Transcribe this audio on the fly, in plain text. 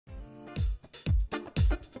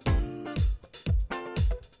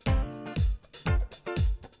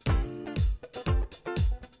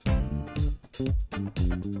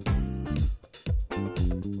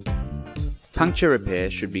Puncture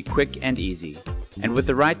repair should be quick and easy, and with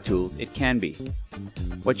the right tools it can be.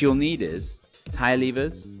 What you'll need is tire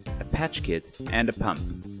levers, a patch kit and a pump.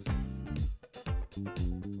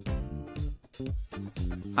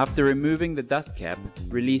 After removing the dust cap,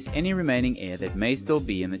 release any remaining air that may still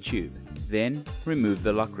be in the tube. Then remove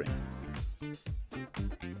the lock ring.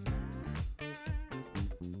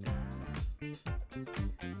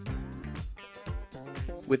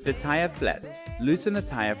 With the tire flat, loosen the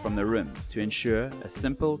tire from the rim to ensure a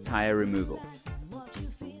simple tire removal.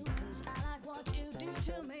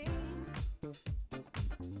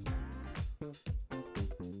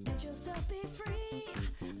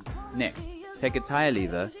 Next, take a tire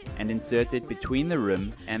lever and insert it between the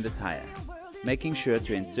rim and the tire, making sure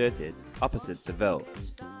to insert it opposite the valve.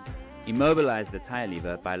 Immobilize the tire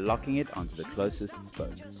lever by locking it onto the closest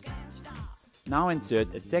spoke. Now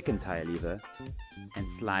insert a second tire lever and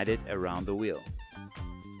slide it around the wheel.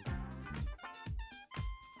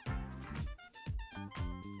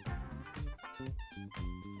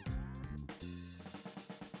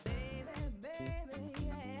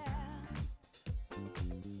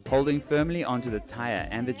 Holding firmly onto the tire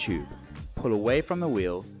and the tube, pull away from the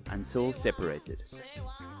wheel until separated.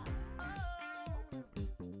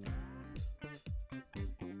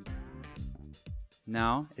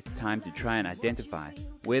 Now it's time to try and identify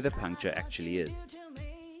where the puncture actually is.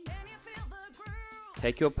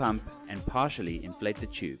 Take your pump and partially inflate the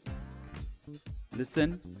tube.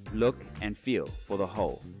 Listen, look and feel for the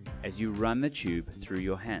hole as you run the tube through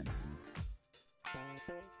your hands.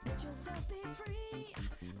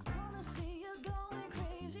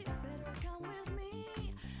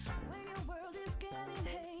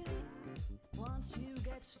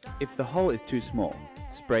 If the hole is too small,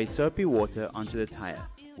 spray soapy water onto the tire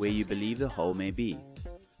where you believe the hole may be.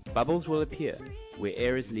 Bubbles will appear where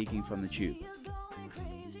air is leaking from the tube.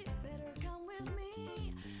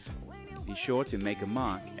 Be sure to make a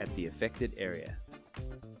mark at the affected area.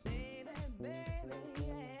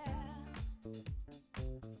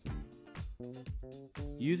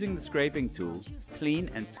 Using the scraping tool, clean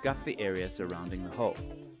and scuff the area surrounding the hole.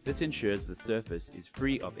 This ensures the surface is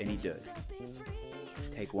free of any dirt.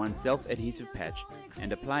 Take one self-adhesive patch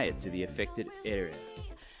and apply it to the affected area.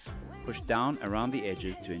 Push down around the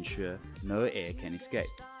edges to ensure no air can escape.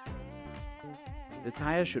 The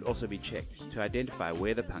tire should also be checked to identify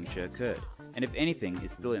where the puncture occurred and if anything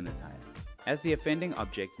is still in the tire. As the offending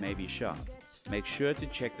object may be sharp, make sure to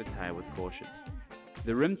check the tire with caution.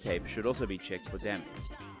 The rim tape should also be checked for damage.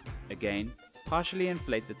 Again, partially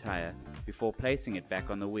inflate the tire before placing it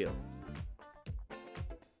back on the wheel.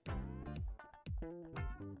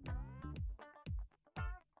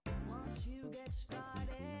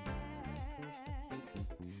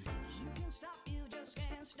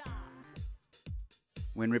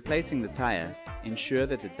 When replacing the tire, ensure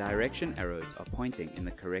that the direction arrows are pointing in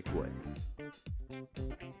the correct way.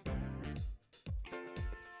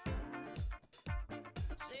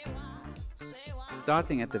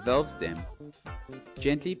 Starting at the valve stem,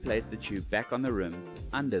 gently place the tube back on the rim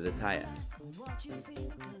under the tire.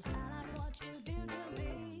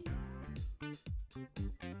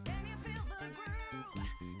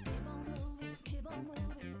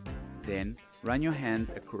 Then, run your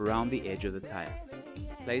hands around the edge of the tire,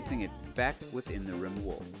 placing it back within the rim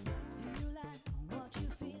wall.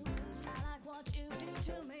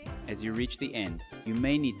 As you reach the end, you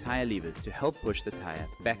may need tire levers to help push the tire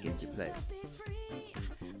back into place.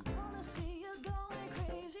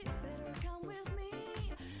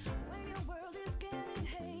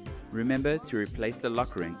 Remember to replace the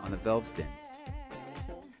lock ring on the valve stem.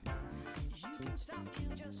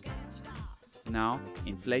 Now,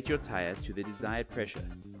 inflate your tire to the desired pressure.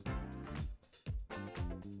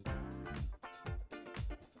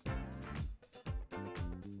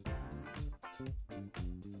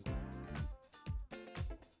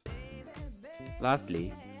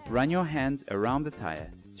 Lastly, run your hands around the tire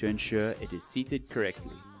to ensure it is seated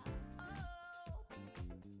correctly.